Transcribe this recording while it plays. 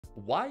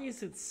Why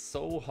is it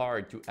so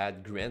hard to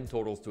add grand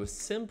totals to a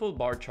simple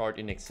bar chart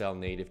in Excel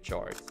native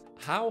charts?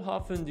 How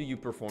often do you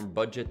perform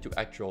budget to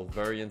actual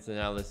variance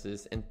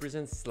analysis and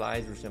present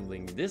slides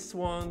resembling this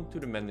one to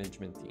the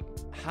management team?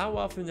 How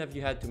often have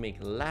you had to make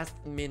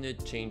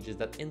last-minute changes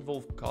that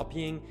involve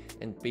copying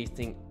and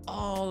pasting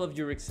all of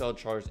your Excel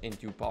charts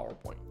into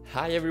PowerPoint?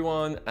 Hi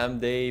everyone, I'm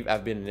Dave.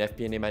 I've been an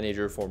FP&A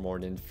manager for more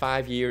than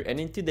 5 years, and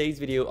in today's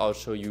video, I'll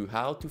show you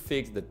how to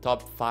fix the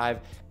top 5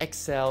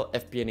 Excel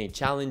FP&A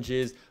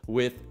challenges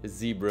with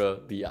Zebra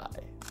BI.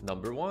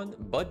 Number 1,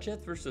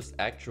 budget versus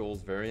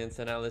actuals variance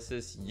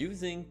analysis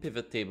using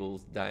pivot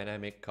tables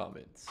dynamic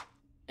comments.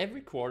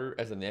 Every quarter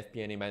as an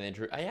FP&A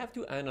manager, I have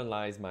to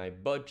analyze my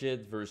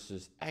budget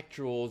versus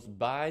actuals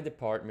by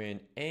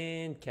department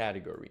and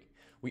category.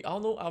 We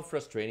all know how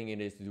frustrating it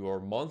is to do our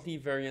monthly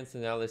variance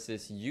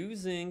analysis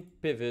using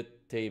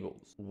pivot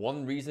tables.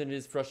 One reason it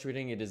is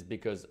frustrating is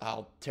because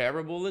how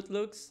terrible it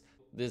looks.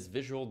 This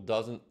visual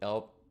doesn't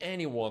help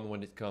anyone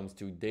when it comes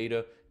to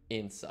data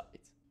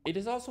insights. It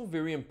is also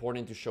very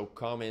important to show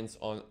comments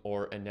on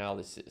our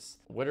analysis,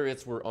 whether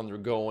it's we're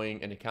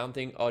undergoing an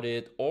accounting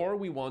audit or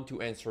we want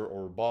to answer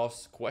our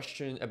boss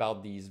question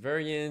about these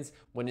variants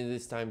when it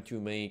is time to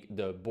make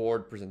the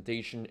board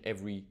presentation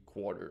every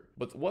quarter.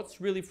 But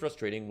what's really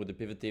frustrating with the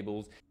pivot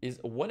tables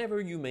is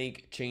whenever you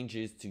make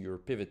changes to your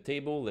pivot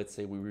table, let's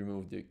say we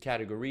remove the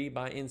category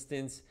by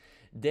instance,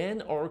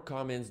 then our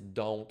comments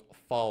don't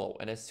follow.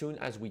 And as soon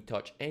as we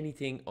touch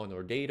anything on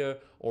our data,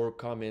 our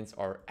comments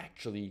are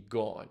actually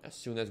gone. As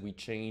soon as we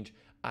change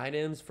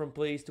items from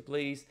place to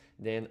place,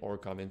 then our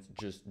comments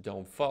just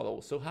don't follow.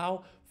 So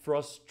how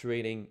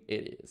frustrating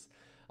it is.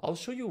 I'll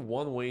show you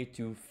one way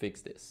to fix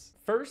this.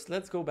 First,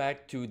 let's go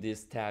back to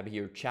this tab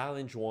here,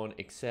 Challenge 1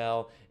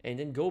 Excel, and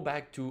then go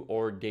back to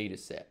our data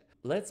set.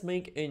 Let's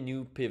make a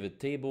new pivot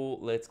table.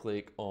 Let's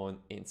click on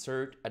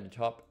Insert at the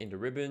top in the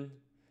ribbon.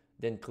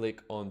 Then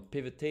click on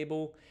Pivot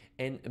Table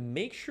and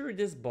make sure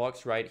this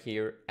box right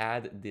here,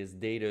 add this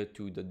data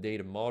to the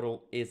data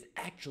model, is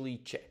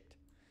actually checked.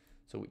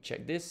 So we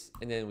check this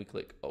and then we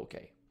click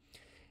OK.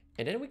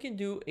 And then we can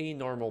do a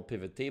normal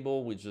pivot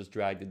table. We just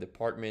drag the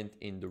department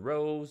in the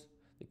rows,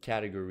 the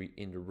category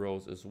in the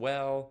rows as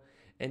well.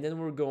 And then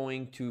we're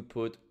going to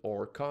put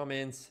our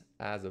comments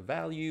as a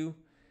value.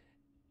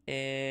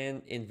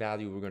 And in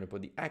value, we're going to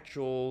put the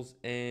actuals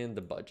and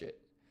the budget.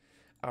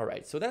 All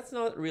right, so that's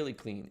not really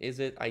clean, is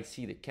it? I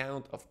see the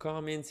count of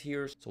comments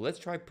here. So let's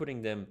try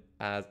putting them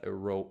as a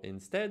row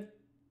instead.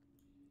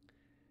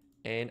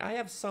 And I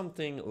have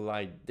something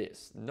like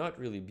this, not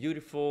really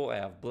beautiful. I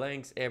have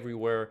blanks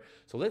everywhere.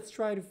 So let's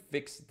try to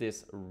fix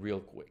this real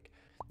quick.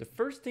 The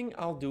first thing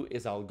I'll do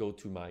is I'll go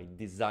to my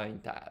design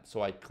tab.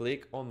 So I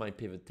click on my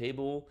pivot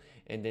table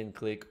and then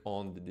click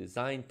on the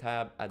design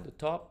tab at the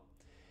top.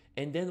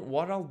 And then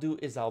what I'll do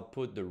is I'll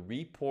put the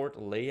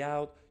report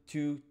layout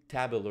to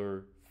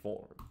tabular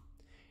form.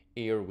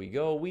 Here we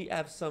go. We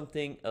have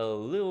something a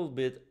little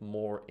bit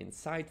more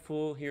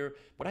insightful here,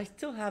 but I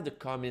still have the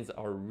comments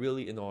are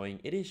really annoying.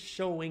 It is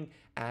showing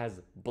as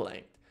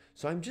blanked.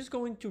 So I'm just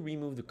going to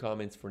remove the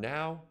comments for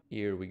now.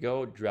 Here we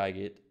go. Drag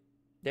it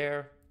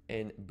there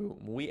and boom.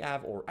 We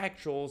have our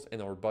actuals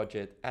and our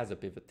budget as a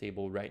pivot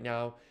table right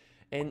now.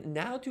 And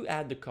now to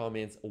add the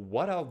comments,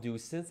 what I'll do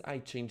since I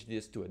changed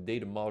this to a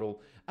data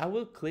model, I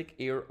will click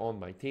here on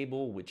my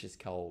table, which is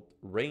called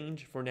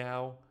range for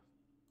now.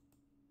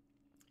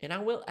 And I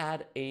will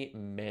add a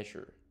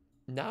measure.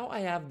 Now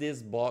I have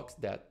this box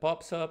that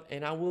pops up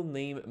and I will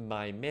name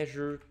my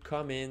measure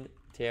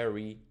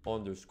commentary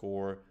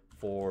underscore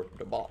for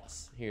the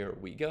boss. Here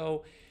we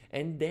go.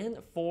 And then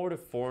for the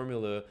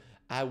formula,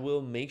 I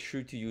will make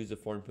sure to use the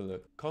formula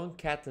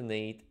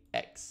concatenate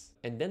X.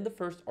 And then the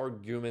first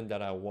argument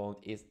that I want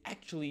is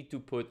actually to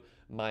put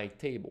my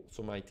table.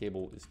 So my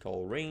table is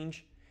called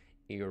range.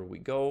 Here we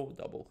go,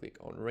 double click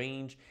on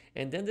range.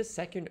 And then the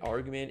second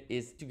argument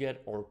is to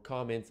get our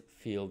comments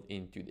filled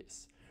into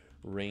this.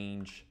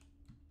 Range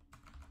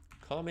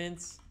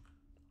comments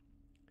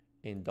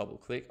and double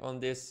click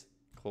on this,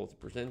 close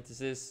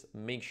parenthesis,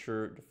 make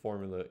sure the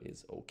formula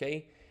is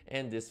okay.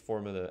 And this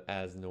formula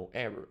has no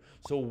error.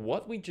 So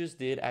what we just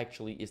did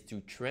actually is to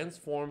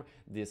transform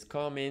this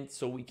comment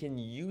so we can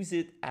use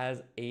it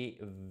as a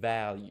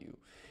value.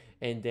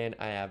 And then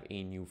I have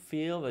a new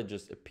field that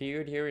just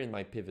appeared here in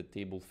my pivot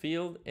table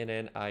field, and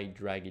then I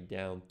drag it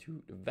down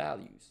to the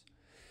values.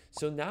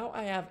 So now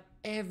I have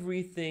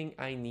everything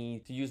I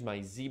need to use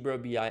my Zebra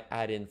BI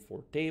add-in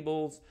for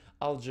tables.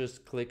 I'll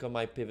just click on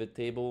my pivot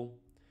table,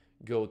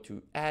 go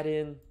to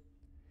add-in,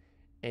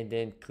 and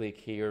then click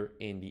here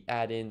in the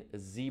add-in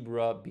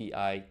Zebra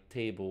BI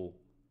table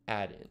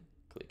add-in.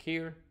 Click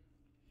here.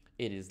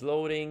 It is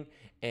loading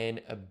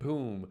and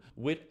boom,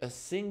 with a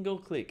single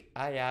click,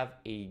 I have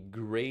a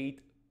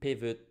great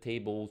pivot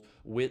tables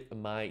with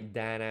my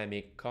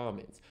dynamic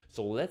comments.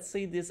 So let's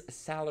say this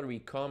salary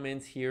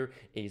comments here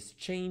is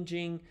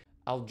changing.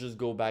 I'll just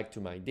go back to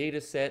my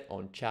data set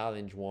on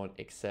Challenge 1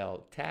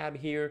 Excel tab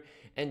here,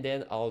 and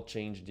then I'll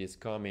change this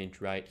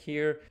comment right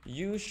here.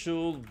 You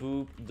should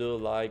boop the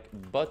like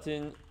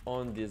button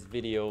on this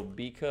video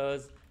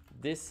because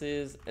This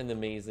is an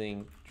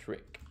amazing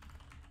trick.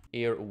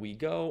 Here we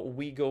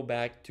go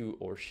back to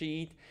our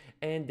sheet,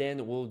 and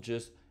then we'll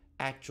just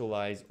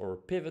actualize our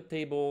pivot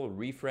table,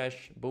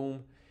 refresh,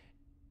 boom.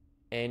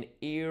 And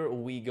here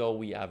we go,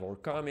 we have our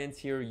comments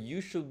here. You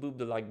should boop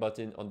the like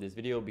button on this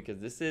video because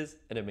this is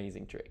an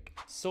amazing trick.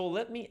 So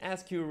let me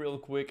ask you real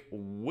quick,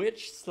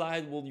 which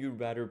slide will you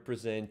rather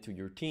present to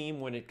your team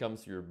when it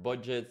comes to your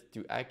budget,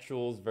 to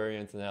actuals,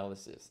 variance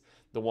analysis?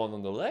 The one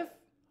on the left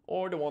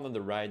or the one on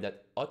the right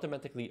that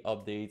automatically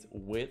updates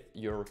with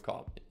your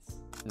comments?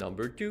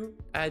 Number 2,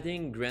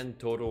 adding grand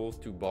totals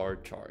to bar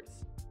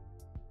charts.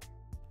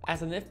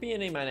 As an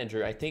FP&A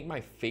manager, I think my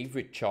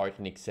favorite chart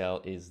in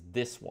Excel is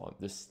this one,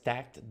 the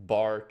stacked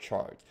bar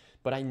chart.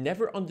 But I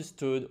never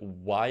understood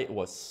why it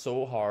was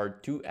so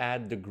hard to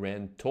add the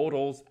grand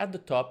totals at the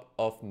top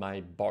of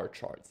my bar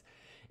charts.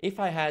 If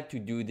I had to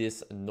do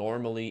this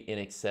normally in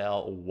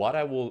Excel, what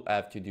I will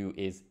have to do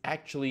is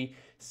actually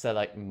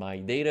select my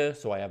data.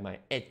 So I have my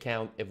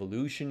headcount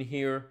evolution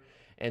here.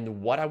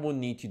 And what I will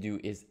need to do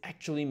is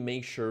actually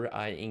make sure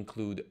I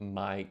include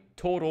my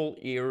total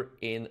here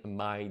in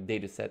my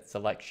dataset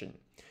selection.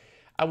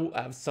 I will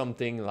have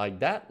something like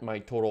that. My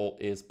total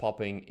is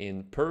popping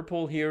in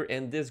purple here,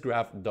 and this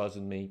graph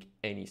doesn't make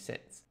any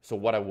sense. So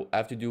what I will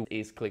have to do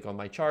is click on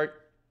my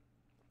chart,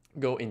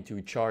 go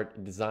into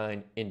chart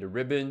design in the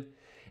ribbon,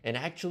 and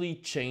actually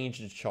change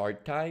the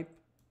chart type.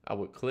 I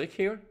will click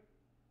here.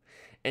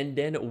 And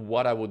then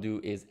what I will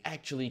do is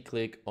actually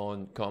click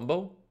on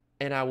combo.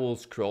 And I will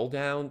scroll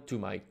down to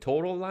my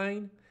total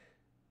line,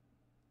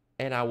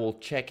 and I will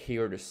check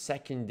here the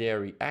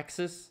secondary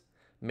axis,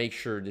 make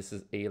sure this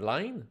is a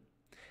line,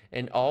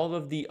 and all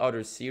of the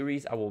other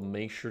series, I will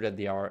make sure that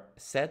they are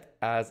set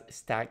as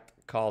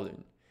stacked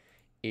column.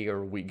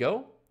 Here we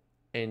go,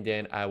 and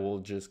then I will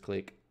just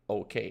click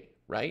OK,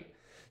 right?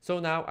 So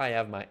now I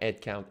have my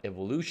headcount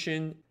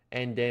evolution,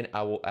 and then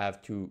I will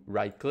have to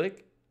right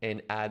click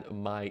and add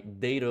my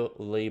data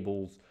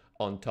labels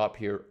on top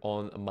here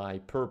on my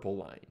purple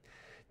line.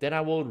 Then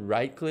I will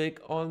right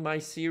click on my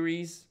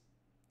series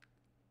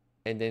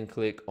and then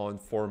click on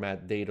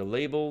format data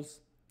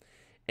labels,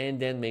 and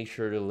then make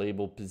sure the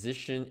label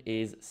position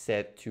is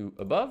set to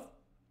above,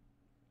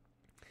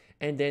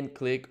 and then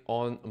click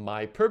on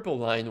my purple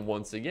line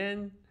once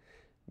again,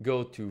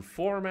 go to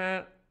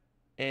format,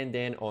 and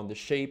then on the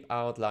shape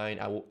outline,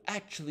 I will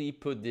actually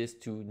put this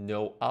to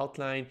no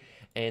outline.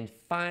 And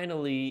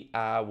finally,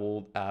 I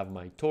will have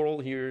my total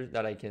here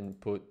that I can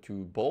put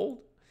to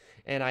bold.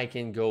 And I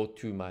can go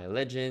to my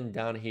legend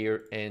down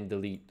here and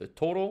delete the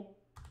total,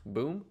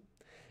 boom,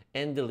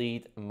 and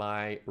delete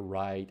my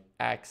right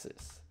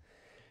axis.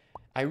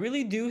 I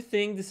really do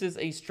think this is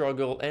a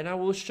struggle, and I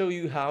will show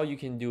you how you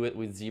can do it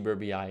with Zebra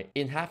BI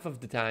in half of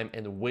the time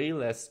and way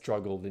less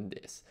struggle than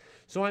this.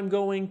 So I'm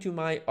going to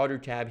my other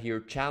tab here,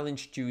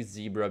 Challenge to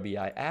Zebra BI.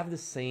 I have the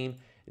same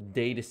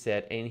data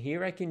set, and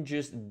here I can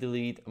just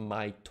delete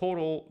my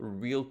total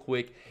real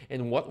quick.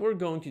 And what we're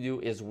going to do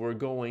is we're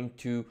going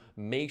to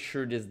make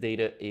sure this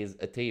data is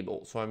a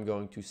table. So I'm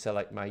going to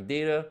select my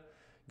data,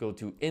 go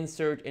to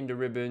insert in the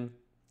ribbon,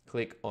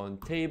 click on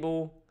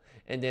table,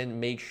 and then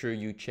make sure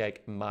you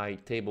check my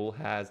table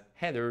has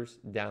headers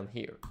down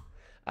here.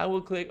 I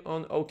will click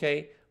on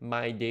OK.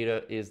 My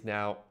data is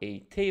now a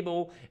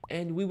table,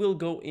 and we will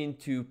go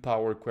into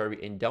Power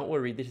Query. And don't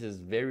worry, this is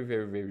very,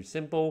 very, very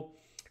simple.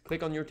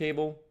 Click on your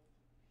table,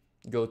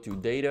 go to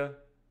data,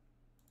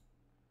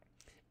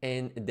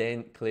 and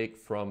then click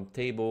from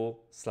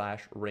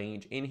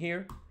table/range in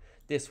here.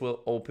 This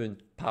will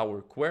open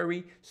Power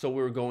Query. So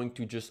we're going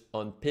to just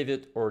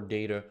unpivot our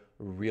data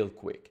real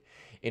quick.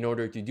 In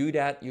order to do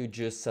that, you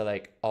just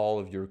select all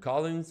of your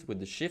columns with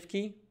the Shift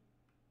key,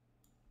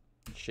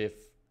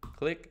 Shift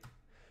click,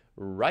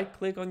 right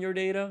click on your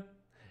data,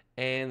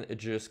 and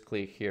just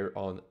click here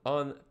on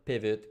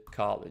Unpivot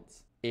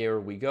Columns.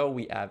 Here we go,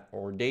 we have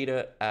our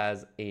data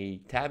as a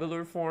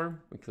tabular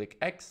form. We click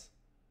X.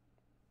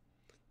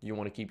 You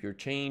want to keep your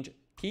change,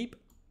 keep.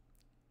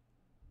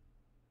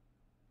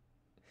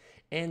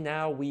 And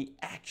now we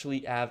actually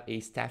have a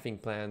staffing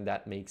plan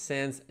that makes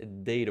sense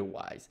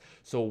data-wise.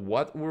 So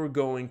what we're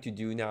going to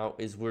do now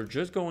is we're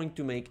just going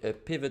to make a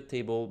pivot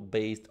table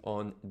based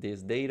on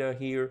this data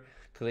here.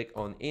 Click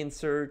on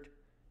Insert,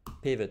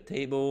 Pivot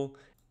Table,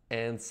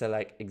 and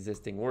select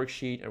Existing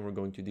Worksheet. And we're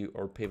going to do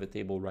our pivot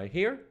table right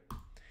here.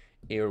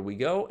 Here we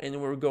go. And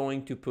we're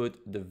going to put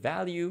the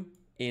value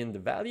in the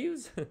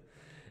values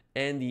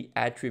and the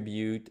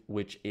attribute,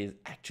 which is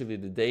actually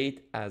the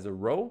date, as a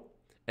row,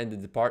 and the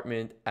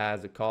department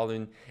as a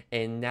column.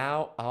 And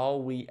now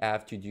all we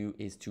have to do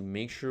is to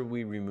make sure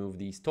we remove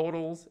these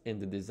totals in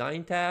the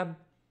design tab.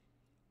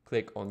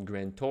 Click on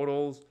grand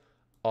totals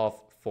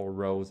off for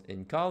rows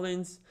and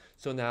columns.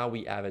 So now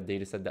we have a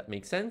data set that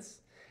makes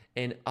sense.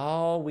 And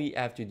all we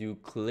have to do,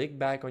 click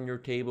back on your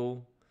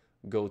table,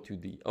 go to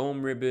the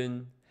home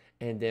ribbon,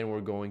 and then we're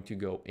going to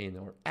go in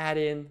our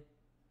add-in,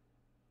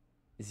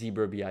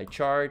 Zebra BI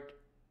chart,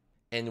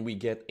 and we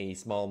get a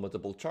small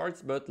multiple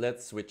charts, but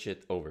let's switch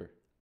it over.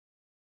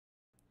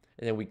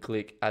 And then we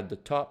click at the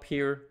top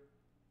here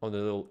on the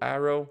little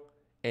arrow,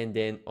 and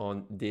then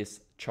on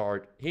this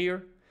chart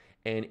here.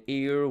 And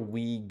here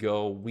we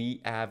go,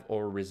 we have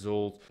our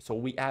results. So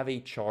we have a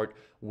chart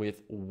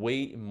with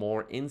way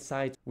more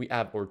insights. We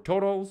have our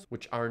totals,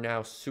 which are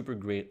now super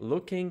great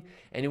looking.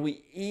 And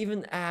we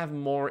even have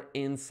more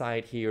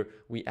insight here.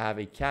 We have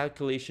a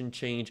calculation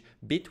change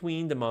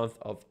between the month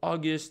of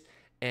August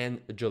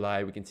and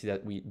July. We can see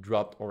that we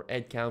dropped our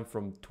head count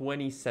from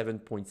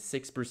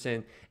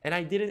 27.6%. And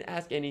I didn't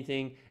ask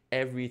anything.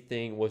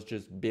 Everything was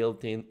just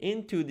built in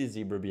into the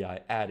Zebra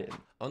BI add-in.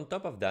 On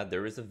top of that,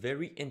 there is a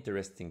very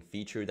interesting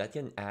feature that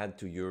can add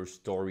to your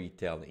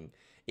storytelling.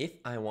 If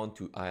I want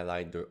to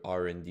highlight the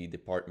R&D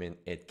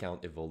department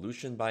headcount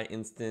evolution by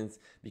instance,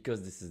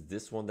 because this is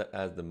this one that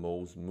has the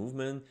most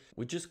movement,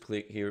 we just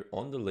click here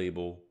on the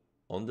label,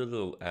 on the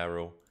little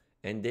arrow,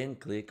 and then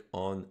click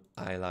on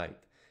highlight.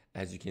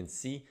 As you can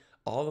see,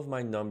 all of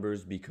my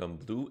numbers become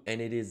blue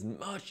and it is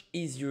much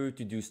easier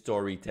to do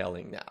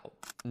storytelling now.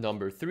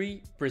 Number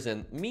 3,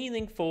 present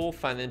meaningful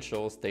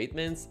financial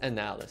statements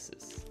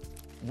analysis.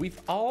 We've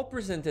all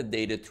presented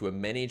data to a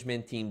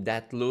management team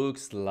that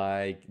looks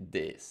like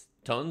this.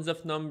 Tons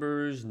of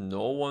numbers,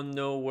 no one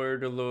knows where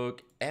to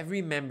look.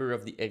 Every member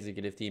of the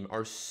executive team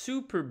are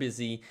super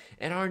busy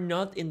and are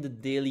not in the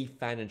daily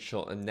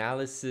financial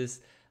analysis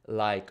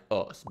like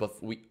us,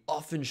 but we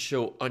often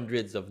show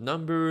hundreds of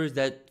numbers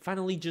that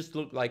finally just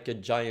look like a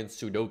giant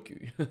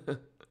Sudoku.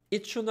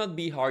 It should not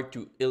be hard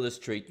to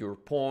illustrate your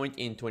point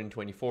in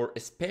 2024,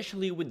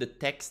 especially with the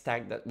tech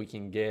stack that we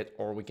can get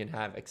or we can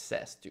have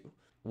access to.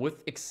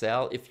 With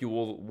Excel, if you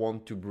will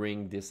want to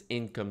bring this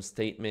income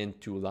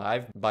statement to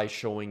life by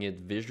showing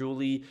it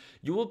visually,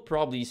 you will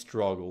probably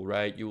struggle,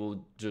 right? You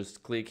will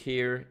just click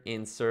here,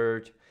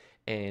 insert,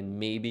 and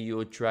maybe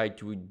you'll try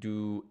to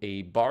do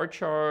a bar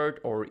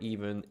chart or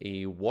even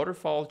a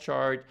waterfall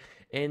chart,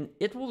 and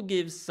it will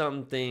give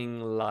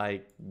something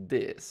like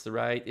this,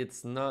 right?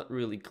 It's not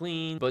really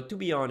clean, but to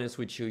be honest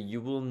with you, you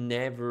will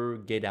never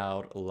get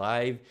out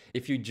alive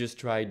if you just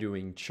try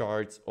doing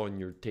charts on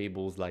your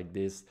tables like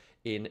this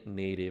in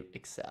native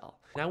Excel.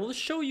 And I will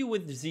show you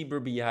with Zebra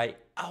BI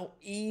how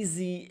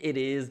easy it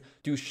is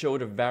to show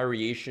the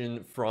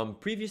variation from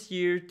previous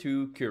year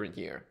to current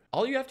year.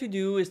 All you have to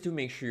do is to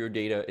make sure your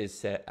data is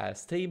set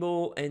as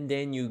table, and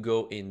then you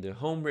go in the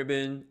home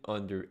ribbon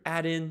under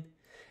add-in,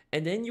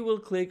 and then you will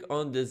click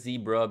on the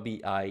Zebra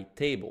BI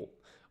table.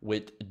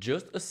 With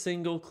just a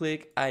single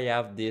click, I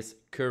have this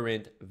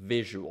current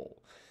visual.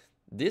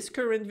 This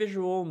current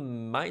visual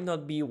might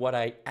not be what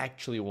I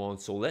actually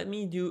want, so let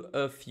me do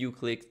a few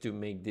clicks to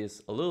make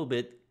this a little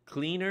bit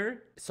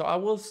cleaner. So I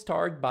will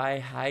start by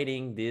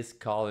hiding this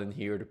column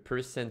here, the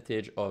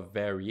percentage of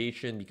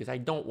variation, because I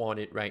don't want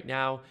it right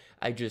now.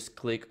 I just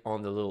click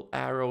on the little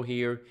arrow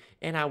here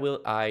and I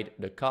will hide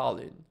the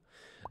column.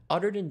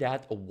 Other than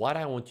that, what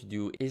I want to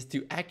do is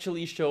to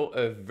actually show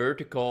a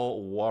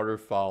vertical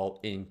waterfall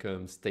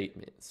income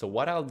statement. So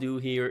what I'll do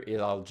here is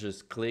I'll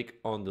just click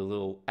on the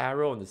little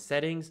arrow on the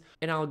settings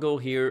and I'll go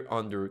here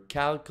under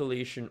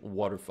calculation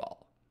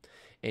waterfall.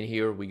 And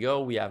here we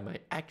go, we have my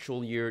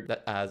actual year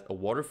that has a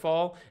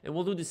waterfall, and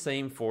we'll do the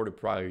same for the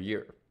prior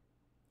year.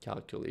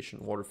 Calculation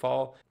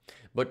waterfall.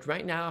 But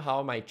right now,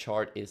 how my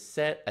chart is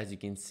set, as you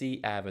can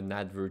see, I have an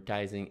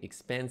advertising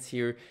expense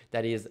here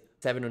that is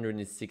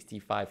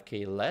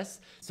 765K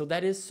less. So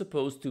that is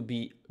supposed to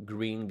be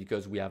green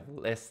because we have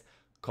less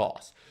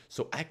cost.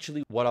 So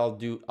actually what I'll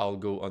do, I'll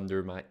go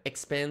under my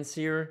expense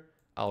here,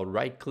 I'll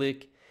right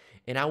click,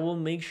 and I will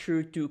make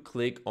sure to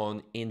click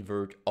on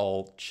invert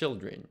all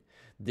children.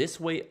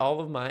 This way, all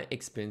of my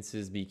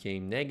expenses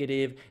became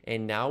negative,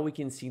 and now we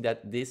can see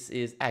that this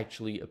is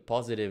actually a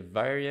positive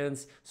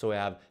variance. So I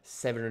have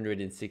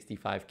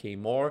 765K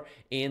more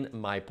in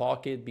my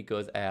pocket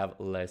because I have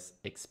less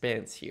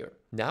expense here.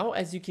 Now,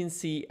 as you can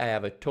see, I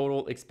have a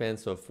total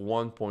expense of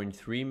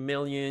 1.3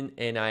 million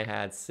and I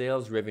had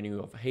sales revenue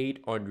of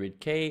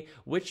 800K,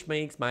 which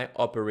makes my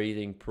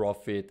operating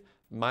profit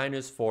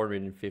minus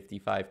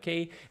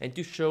 455K. And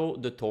to show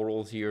the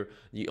totals here,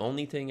 the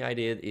only thing I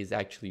did is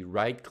actually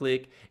right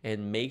click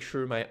and make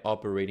sure my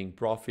operating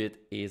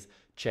profit is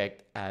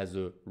checked as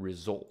a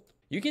result.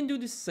 You can do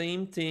the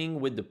same thing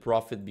with the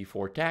profit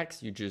before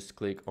tax. You just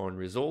click on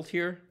result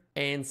here,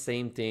 and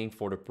same thing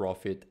for the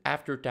profit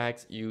after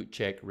tax. You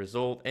check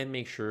result and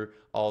make sure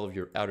all of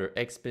your other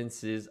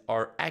expenses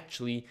are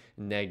actually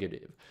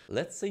negative.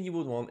 Let's say you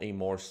would want a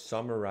more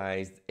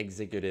summarized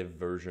executive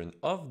version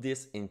of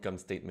this income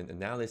statement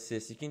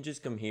analysis. You can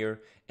just come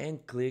here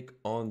and click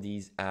on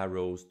these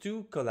arrows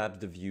to collapse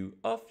the view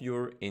of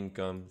your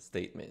income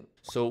statement.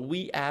 So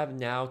we have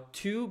now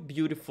two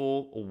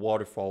beautiful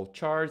waterfall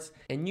charts,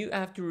 and you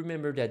have to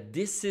remember that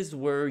this is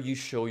where you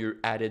show your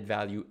added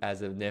value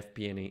as an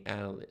FP&A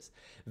analyst.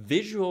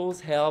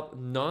 Visuals help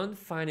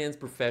non-finance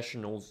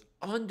professionals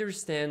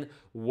understand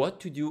what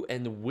to do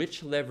and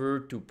which lever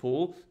to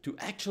pull to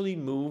actually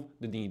move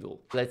the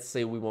needle. Let's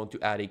say we want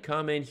to add a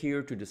comment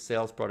here to the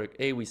sales product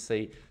A. We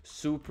say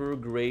super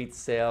great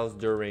sales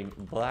during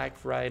Black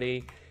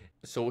Friday.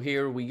 So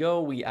here we go,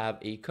 we have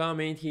a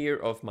comment here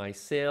of my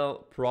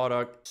sale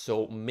product.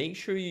 So make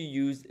sure you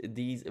use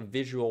these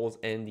visuals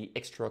and the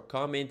extra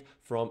comment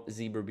from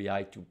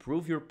ZebraBI to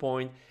prove your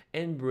point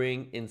and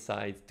bring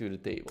insights to the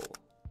table.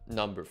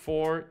 Number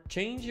 4,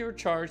 change your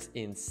charts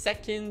in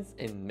seconds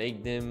and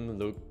make them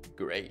look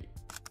great.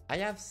 I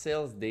have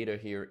sales data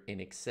here in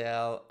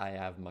Excel. I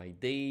have my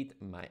date,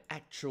 my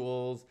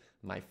actuals,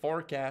 my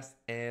forecast,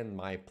 and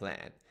my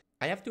plan.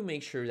 I have to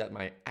make sure that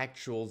my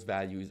actuals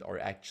values are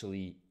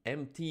actually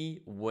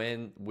empty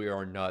when we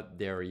are not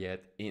there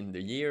yet in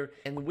the year.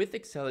 And with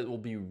Excel, it will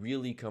be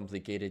really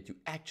complicated to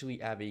actually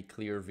have a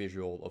clear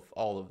visual of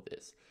all of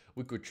this.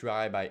 We could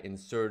try by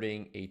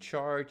inserting a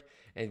chart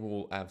and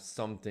we'll have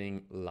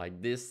something like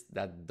this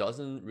that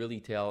doesn't really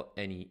tell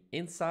any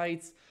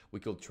insights. We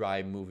could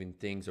try moving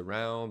things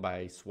around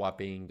by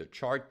swapping the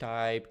chart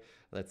type.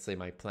 Let's say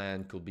my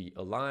plan could be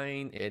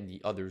aligned and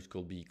the others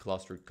could be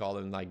clustered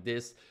column like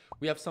this.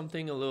 We have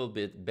something a little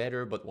bit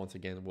better, but once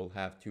again, we'll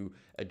have to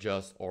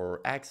adjust our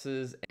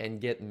axes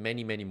and get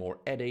many more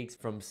headaches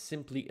from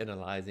simply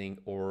analyzing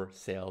our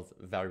sales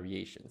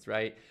variations,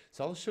 right?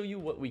 So I'll show you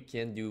what we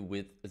can do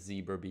with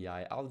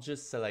ZebraBI. I'll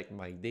just select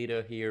my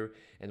data here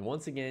and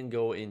once again,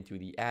 go into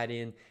the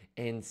add-in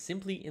and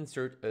simply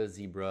insert a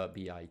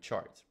ZebraBI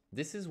chart.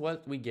 This is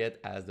what we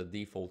get as the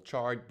default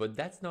chart, but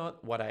that's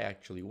not what I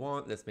actually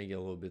want. Let's make it a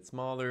little bit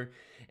smaller.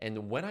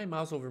 And when I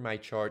mouse over my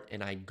chart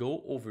and I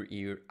go over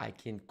here, I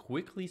can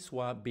quickly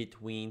swap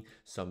between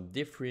some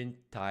different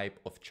type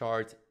of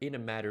charts in a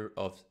matter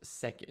of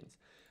seconds.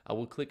 I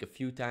will click a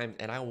few times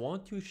and I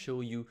want to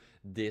show you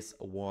this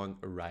one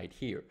right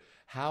here.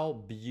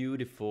 How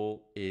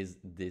beautiful is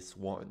this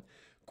one?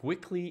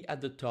 Quickly at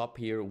the top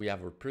here, we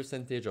have a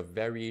percentage of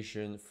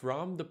variation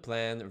from the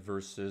plan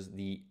versus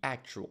the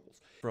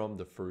actuals. From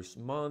the first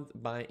month,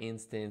 by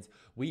instance,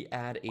 we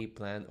had a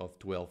plan of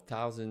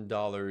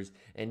 $12,000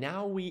 and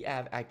now we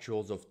have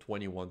actuals of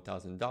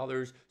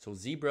 $21,000. So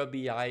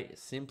ZebraBI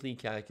simply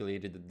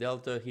calculated the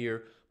delta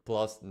here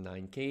plus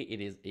 9K. It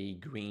is a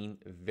green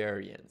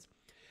variance.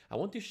 I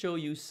want to show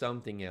you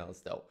something else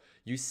though.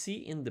 You see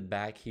in the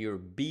back here,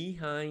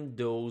 behind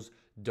those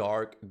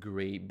dark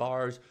gray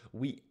bars,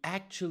 we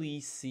actually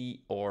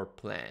see our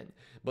plan.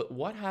 But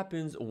what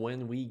happens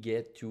when we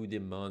get to the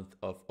month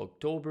of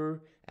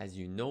October? As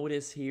you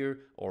notice here,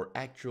 our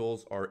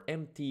actuals are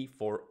empty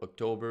for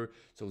October.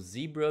 So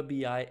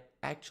ZebraBI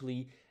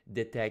actually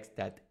detects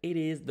that it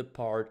is the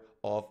part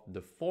of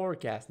the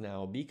forecast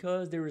now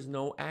because there is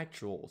no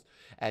actuals.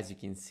 As you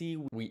can see,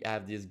 we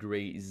have this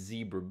gray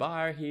zebra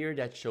bar here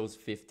that shows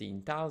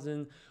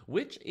 15,000,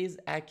 which is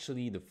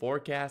actually the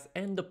forecast,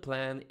 and the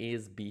plan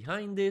is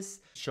behind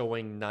this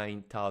showing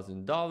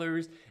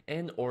 $9,000,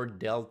 and our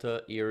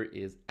delta here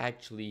is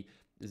actually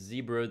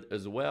zebraed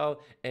as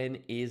well and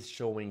is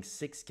showing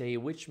 6K,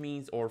 which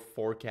means our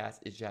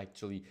forecast is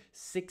actually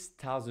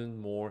 6,000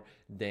 more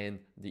than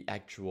the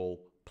actual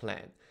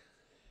plan.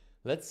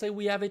 Let's say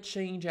we have a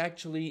change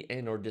actually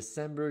and our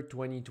December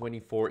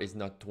 2024 is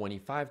not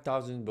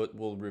 25,000, but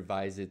we'll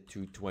revise it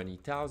to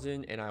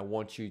 20,000. And I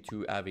want you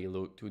to have a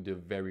look to the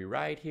very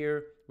right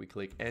here. We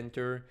click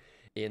enter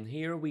and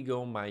here we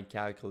go. My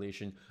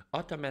calculation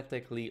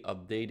automatically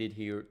updated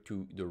here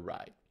to the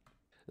right.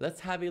 Let's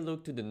have a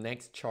look to the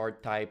next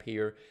chart type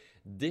here.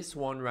 This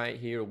one right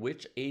here,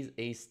 which is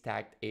a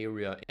stacked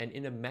area. And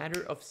in a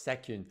matter of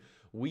seconds,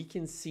 we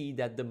can see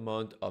that the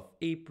month of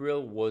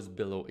April was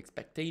below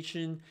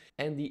expectation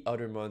and the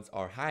other months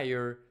are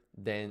higher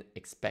than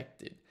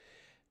expected.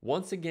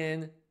 Once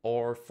again,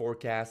 our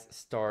forecast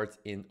starts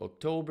in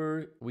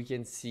October. We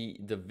can see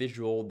the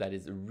visual that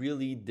is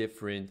really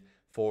different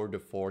for the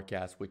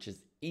forecast, which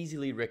is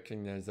easily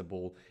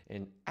recognizable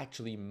and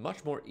actually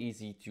much more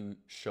easy to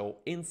show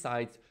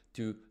insights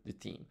to the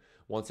team.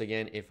 Once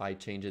again, if I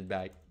change it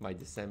back my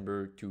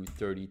December to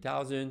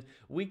 30,000,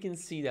 we can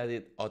see that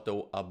it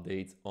auto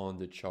updates on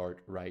the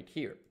chart right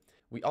here.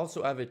 We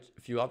also have a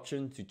few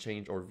options to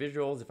change our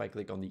visuals. If I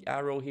click on the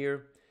arrow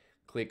here,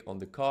 click on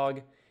the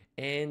cog,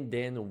 and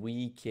then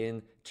we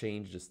can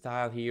change the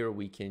style here.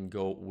 We can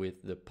go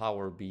with the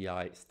Power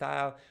BI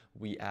style.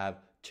 We have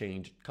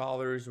changed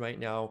colors right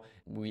now.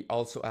 We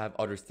also have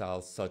other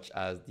styles such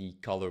as the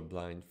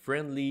colorblind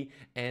friendly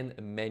and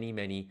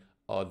many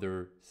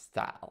other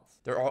styles.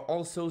 There are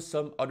also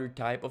some other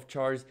type of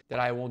charts that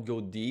I won't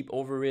go deep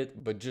over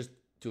it, but just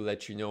to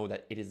let you know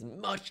that it is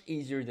much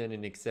easier than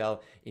in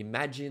Excel.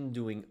 Imagine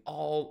doing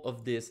all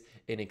of this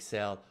in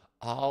Excel.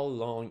 How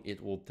long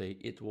it will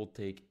take? It will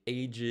take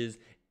ages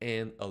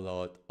and a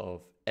lot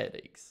of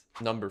headaches.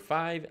 Number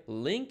 5,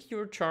 link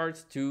your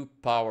charts to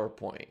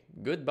PowerPoint.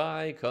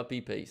 Goodbye copy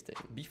pasting.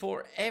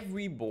 Before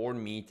every board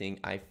meeting,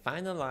 I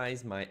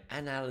finalize my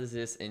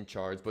analysis and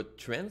charts, but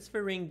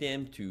transferring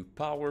them to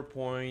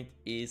PowerPoint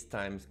is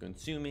time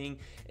consuming,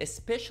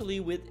 especially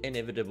with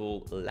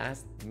inevitable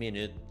last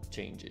minute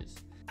changes.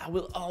 I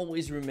will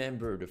always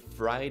remember the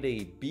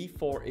Friday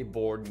before a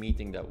board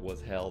meeting that was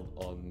held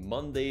on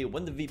Monday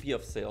when the VP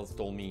of Sales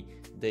told me,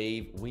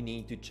 Dave, we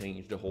need to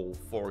change the whole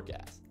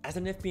forecast. As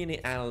an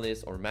FP&A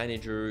analyst or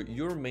manager,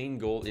 your main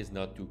goal is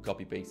not to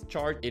copy-paste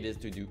chart, it is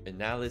to do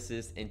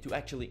analysis and to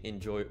actually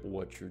enjoy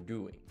what you're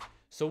doing.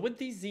 So with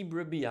the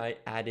Zebra BI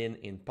add-in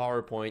in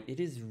PowerPoint, it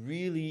is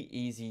really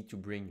easy to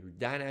bring your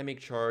dynamic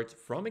charts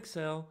from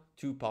Excel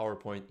to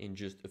PowerPoint in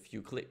just a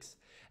few clicks.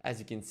 As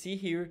you can see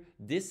here,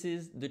 this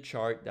is the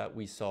chart that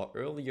we saw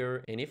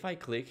earlier. And if I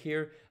click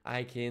here,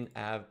 I can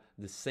have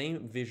the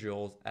same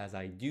visuals as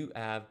I do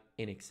have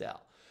in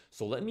Excel.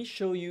 So let me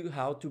show you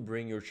how to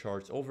bring your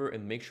charts over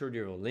and make sure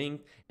they're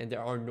linked and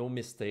there are no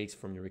mistakes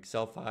from your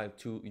Excel file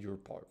to your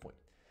PowerPoint.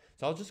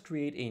 So I'll just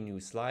create a new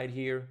slide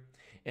here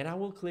and I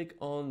will click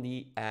on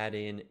the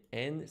add-in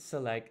and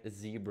select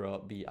Zebra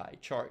BI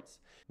charts.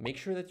 Make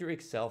sure that your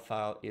Excel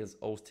file is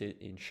hosted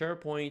in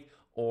SharePoint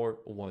or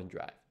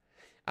OneDrive.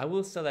 I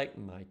will select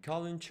my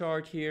column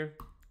chart here,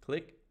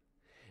 click,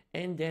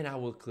 and then I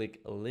will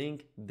click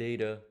Link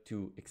Data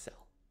to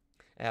Excel.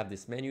 I have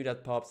this menu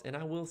that pops and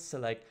I will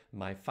select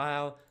my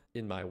file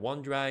in my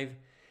OneDrive.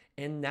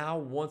 And now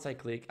once I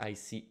click, I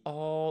see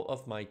all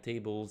of my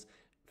tables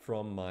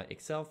from my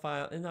Excel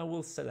file and I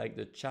will select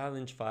the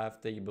challenge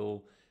 5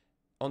 table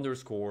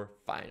 _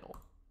 final.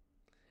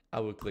 I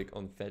will click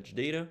on Fetch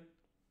Data.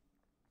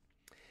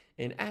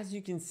 And as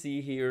you can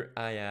see here,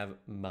 I have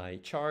my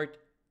chart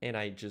and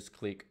I just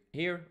click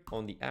here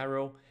on the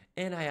arrow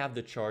and I have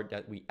the chart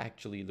that we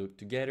actually looked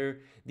together.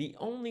 The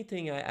only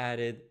thing I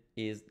added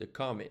is the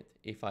comment.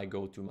 If I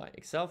go to my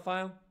Excel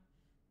file,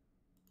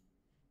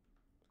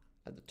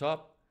 at the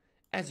top,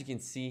 as you can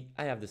see,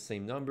 I have the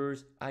same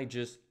numbers. I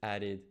just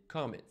added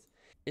comments.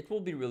 It will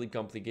be really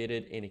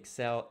complicated in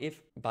Excel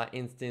if, by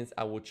instance,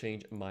 I will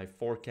change my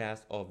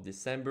forecast of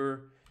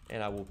December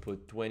and I will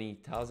put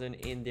 20,000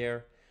 in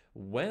there.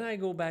 When I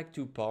go back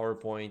to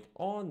PowerPoint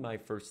on my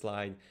first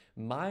slide,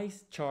 my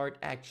chart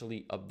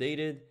actually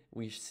updated.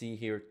 We see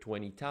here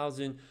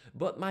 20,000,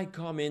 but my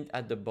comment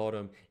at the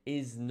bottom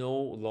is no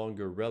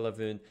longer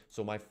relevant.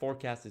 So my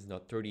forecast is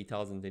not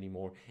 30,000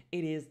 anymore.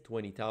 It is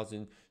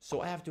 20,000. So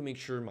I have to make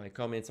sure my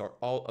comments are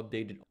all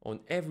updated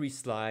on every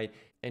slide,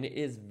 and it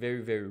is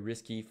very, very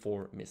risky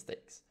for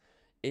mistakes.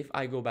 If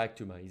I go back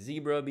to my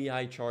Zebra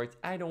BI charts,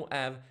 I don't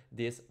have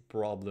this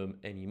problem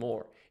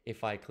anymore.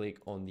 If I click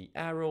on the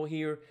arrow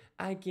here,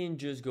 I can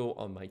just go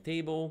on my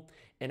table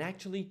and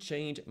actually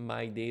change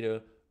my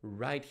data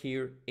right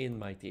here in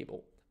my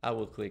table. I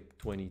will click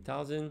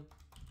 20,000.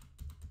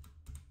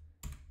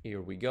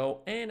 Here we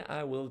go. And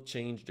I will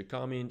change the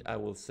comment. I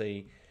will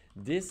say,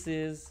 this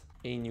is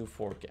a new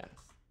forecast.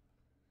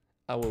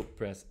 I will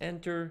press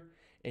enter.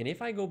 And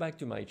if I go back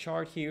to my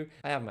chart here,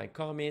 I have my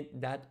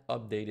comment that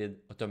updated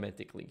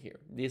automatically here.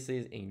 This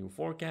is a new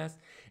forecast.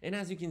 And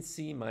as you can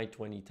see, my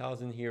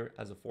 20,000 here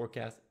as a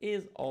forecast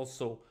is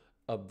also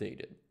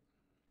updated.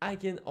 I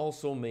can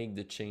also make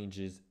the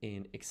changes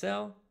in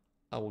Excel.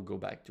 I will go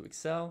back to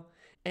Excel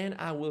and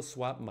I will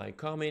swap my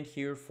comment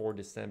here for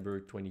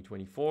December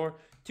 2024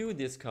 to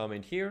this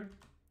comment here.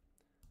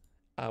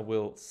 I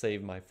will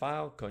save my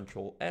file,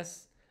 Control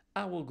S.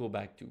 I will go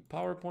back to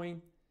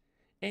PowerPoint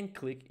and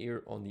click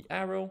here on the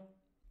arrow,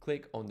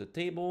 click on the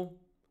table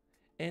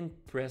and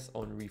press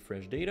on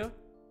refresh data.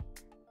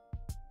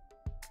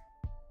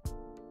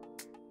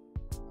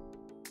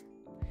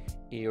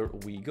 Here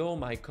we go,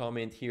 my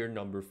comment here,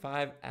 number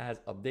 5, has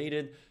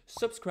updated.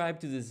 Subscribe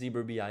to the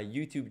Zebra BI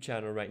YouTube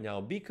channel right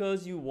now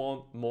because you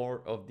want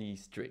more of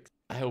these tricks.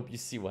 I hope you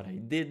see what I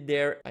did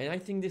there. And I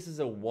think this is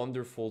a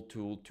wonderful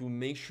tool to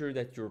make sure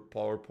that your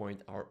PowerPoint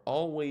are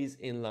always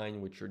in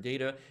line with your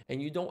data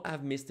and you don't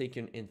have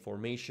mistaken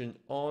information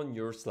on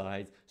your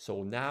slides.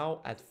 So now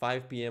at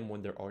 5 p.m.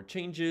 when there are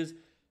changes,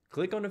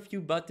 click on a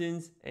few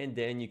buttons and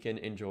then you can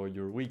enjoy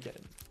your weekend.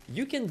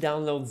 You can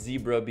download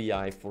Zebra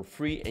BI for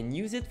free and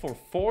use it for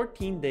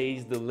 14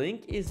 days. The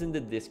link is in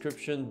the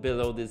description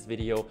below this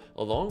video,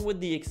 along with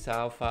the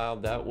Excel file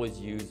that was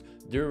used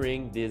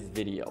during this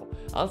video.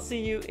 I'll see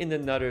you in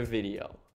another video.